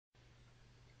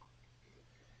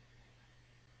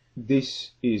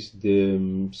This is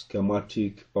the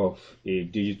schematic of a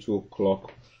digital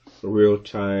clock,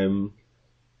 real-time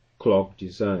clock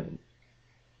design.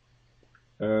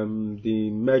 The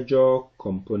major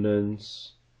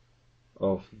components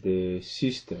of the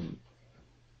system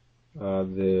are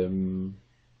the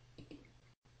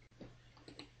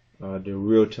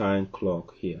real-time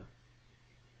clock here,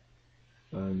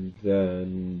 and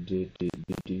then the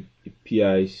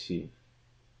PIC,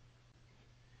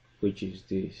 which is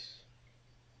this.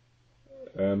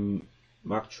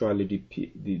 Actually,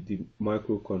 the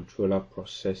microcontroller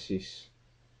processes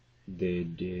the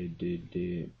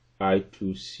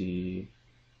I2C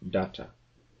data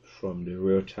from the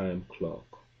real-time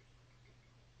clock,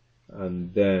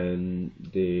 and then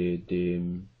the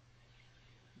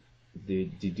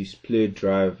display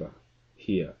driver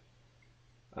here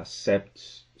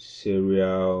accepts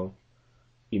serial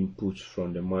inputs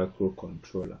from the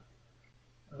microcontroller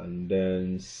and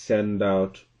then send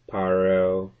out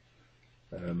parallel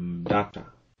data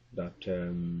that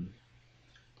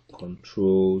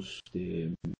controls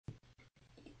the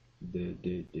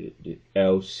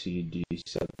LCD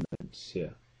segments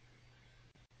here.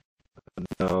 And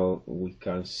now we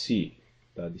can see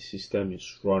that the system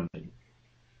is running.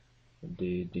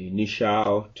 The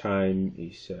initial time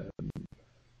is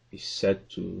set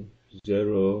to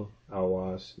 0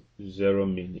 hours 0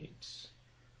 minutes,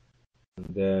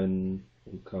 and then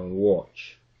we can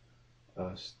watch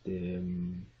as the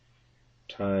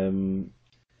time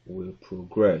will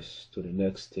progress to the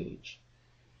next stage.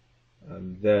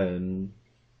 And then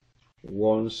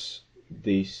once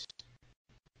this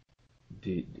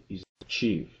is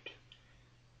achieved,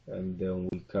 and then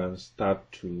we can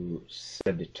start to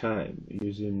set the time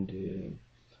using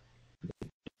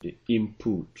the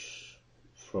inputs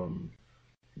from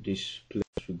this place.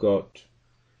 We got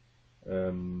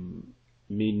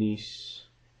minutes,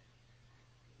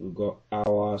 we got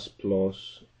hours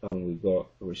plus, and we got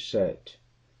reset.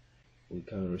 We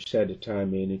can reset the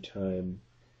time anytime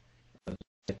and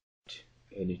set it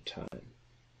anytime.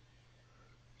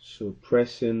 So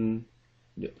pressing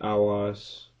the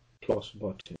hours plus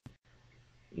button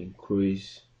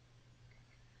increase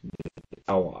the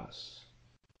hours,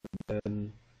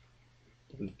 then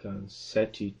we can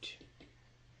set it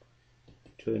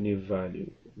to any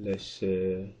value. Let's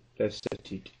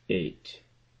set it 8,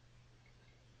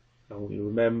 and we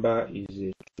remember is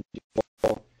a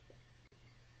 24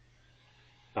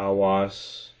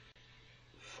 hours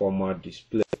format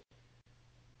display,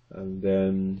 and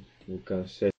then we can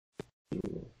set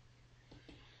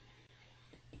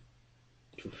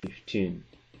to 15,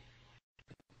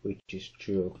 which is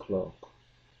 3 o'clock.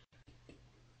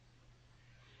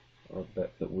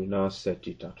 But we now set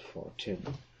it at 14,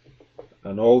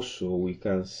 and also we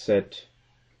can set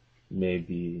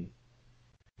maybe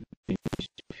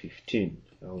 15,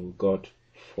 and we got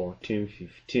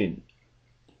 14:15,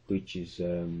 which is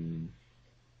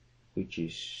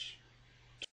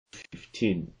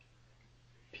 15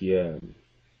 p.m.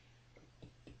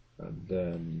 and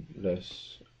then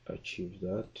let's achieve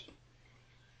that.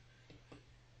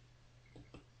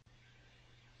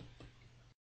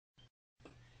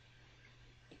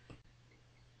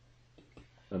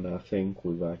 And I think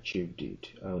we've achieved it,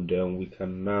 and then we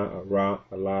can now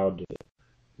allow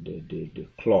the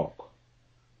clock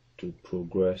to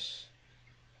progress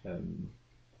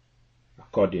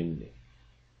accordingly,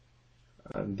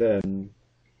 and then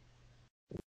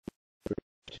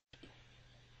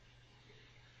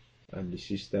the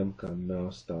system can now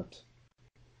start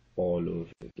all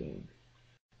over again.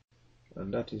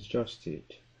 And that is just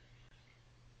it.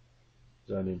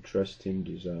 It's an interesting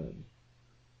design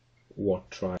worth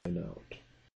trying out.